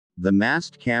The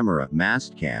mast camera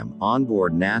 (Mastcam)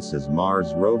 onboard NASA's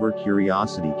Mars rover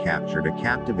Curiosity captured a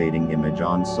captivating image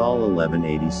on Sol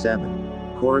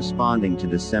 1187, corresponding to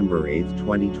December 8,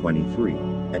 2023,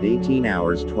 at 18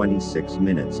 hours 26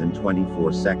 minutes and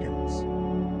 24 seconds.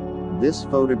 This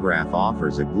photograph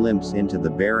offers a glimpse into the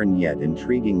barren yet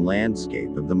intriguing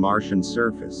landscape of the Martian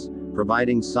surface,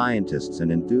 providing scientists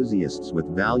and enthusiasts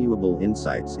with valuable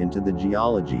insights into the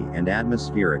geology and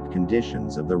atmospheric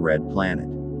conditions of the red planet.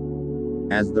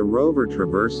 As the rover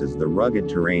traverses the rugged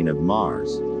terrain of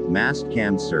Mars,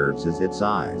 Mastcam serves as its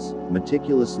eyes,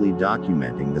 meticulously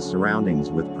documenting the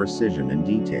surroundings with precision and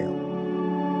detail.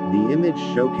 The image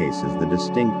showcases the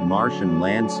distinct Martian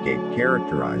landscape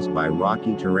characterized by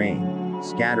rocky terrain,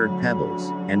 scattered pebbles,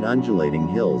 and undulating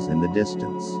hills in the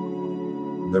distance.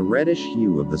 The reddish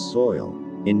hue of the soil,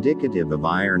 indicative of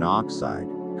iron oxide,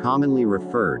 commonly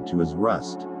referred to as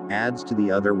rust, adds to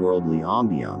the otherworldly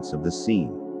ambiance of the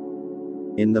scene.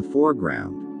 In the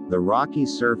foreground, the rocky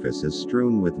surface is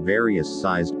strewn with various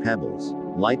sized pebbles,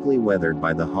 likely weathered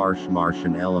by the harsh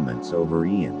Martian elements over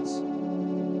eons.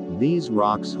 These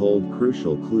rocks hold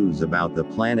crucial clues about the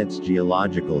planet's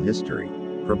geological history,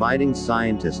 providing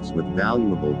scientists with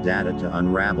valuable data to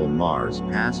unravel Mars'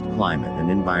 past climate and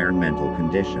environmental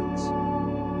conditions.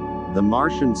 The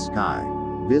Martian sky,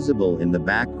 visible in the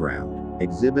background,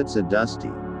 exhibits a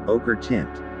dusty, ochre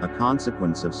tint, a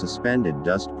consequence of suspended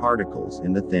dust particles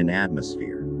in the thin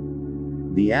atmosphere.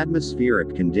 The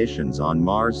atmospheric conditions on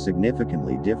Mars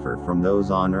significantly differ from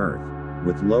those on Earth,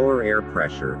 with lower air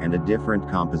pressure and a different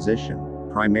composition,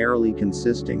 primarily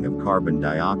consisting of carbon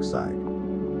dioxide.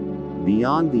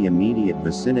 Beyond the immediate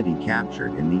vicinity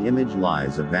captured in the image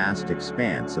lies a vast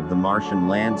expanse of the Martian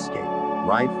landscape,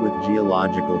 rife with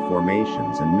geological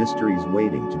formations and mysteries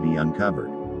waiting to be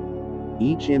uncovered.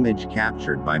 Each image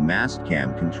captured by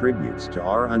Mastcam contributes to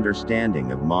our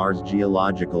understanding of Mars'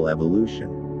 geological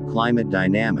evolution, climate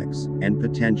dynamics, and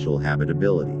potential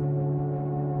habitability.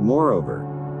 Moreover,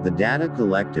 the data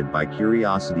collected by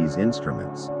Curiosity's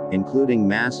instruments, including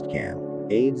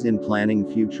Mastcam, aids in planning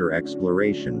future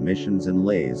exploration missions and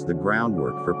lays the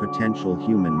groundwork for potential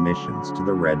human missions to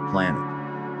the Red Planet.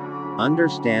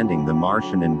 Understanding the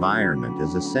Martian environment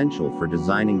is essential for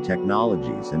designing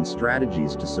technologies and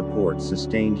strategies to support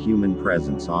sustained human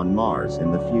presence on Mars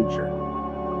in the future.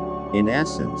 In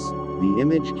essence, the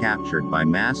image captured by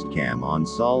Mastcam on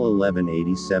Sol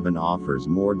 1187 offers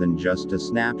more than just a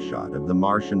snapshot of the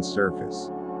Martian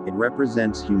surface. It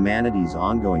represents humanity's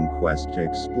ongoing quest to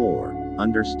explore,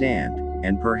 understand,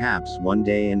 and perhaps one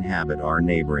day inhabit our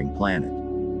neighboring planet.